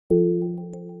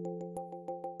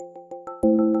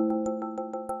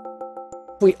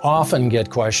We often get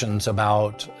questions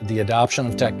about the adoption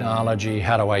of technology.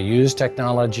 How do I use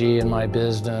technology in my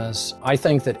business? I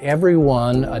think that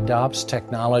everyone adopts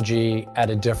technology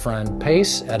at a different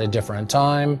pace, at a different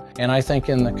time. And I think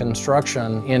in the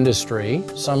construction industry,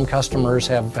 some customers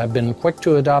have been quick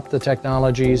to adopt the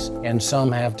technologies and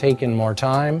some have taken more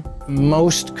time.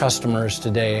 Most customers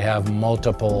today have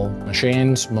multiple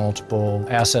machines, multiple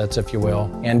assets, if you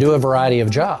will, and do a variety of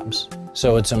jobs.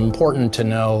 So it's important to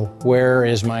know, where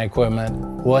is my equipment,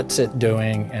 what's it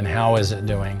doing, and how is it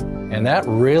doing? And that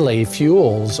really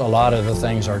fuels a lot of the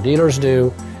things our dealers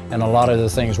do and a lot of the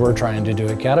things we're trying to do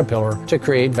at Caterpillar to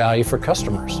create value for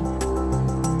customers.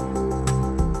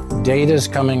 Data's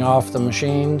coming off the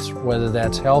machines, whether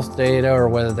that's health data or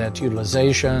whether that's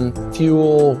utilization,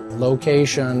 fuel,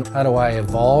 location. How do I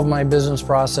evolve my business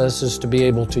processes to be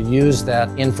able to use that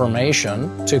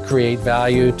information to create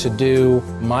value, to do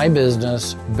my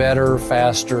business better,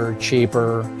 faster,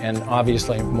 cheaper, and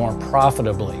obviously more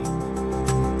profitably?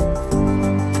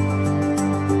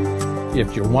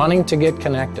 If you're wanting to get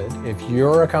connected, if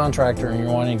you're a contractor and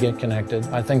you're wanting to get connected,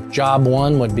 I think job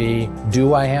one would be,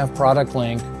 do I have Product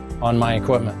Link on my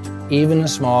equipment? Even a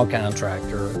small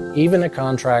contractor, even a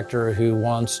contractor who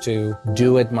wants to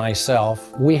do it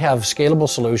myself, we have scalable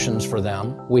solutions for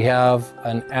them. We have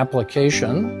an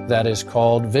application that is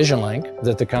called VisionLink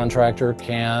that the contractor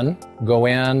can go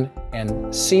in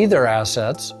and see their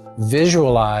assets,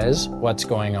 visualize what's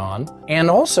going on,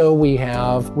 and also we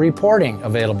have reporting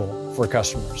available for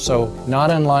customers. So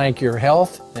not unlike your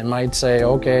health, it might say,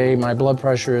 okay, my blood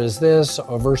pressure is this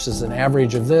versus an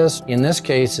average of this. In this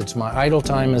case, it's my idle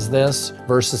time is this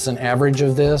versus an average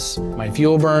of this. My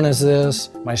fuel burn is this,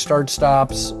 my start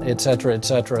stops, etc.,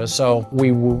 etc. So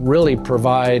we really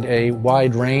provide a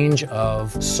wide range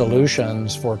of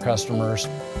solutions for customers,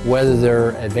 whether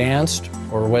they're advanced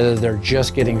or whether they're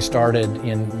just getting started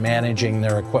in managing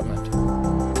their equipment.